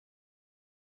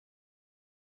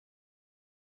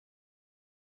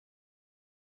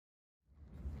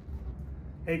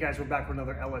Hey guys, we're back with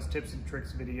another LS Tips and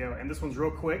Tricks video, and this one's real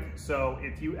quick. So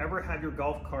if you ever have your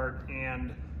golf cart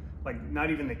and like not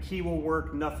even the key will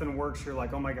work, nothing works, you're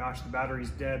like, oh my gosh, the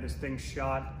battery's dead, this thing's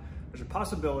shot. There's a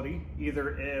possibility,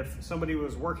 either if somebody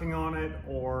was working on it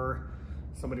or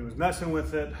somebody was messing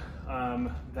with it,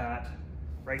 that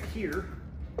right here,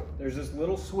 there's this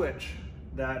little switch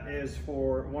that is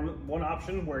for one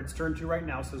option where it's turned to right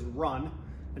now, says run.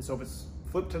 And so if it's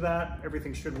flipped to that,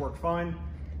 everything should work fine.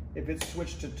 If it's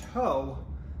switched to tow,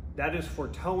 that is for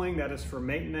towing, that is for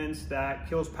maintenance, that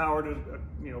kills power to,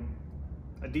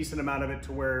 a decent amount of it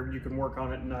to where you can work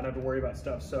on it and not have to worry about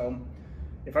stuff. So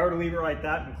if I were to leave it like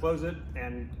that and close it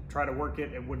and try to work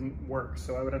it, it wouldn't work.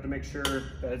 So I would have to make sure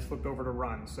that it's flipped over to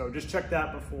run. So just check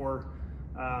that before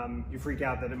you freak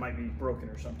out that it might be broken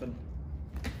or something.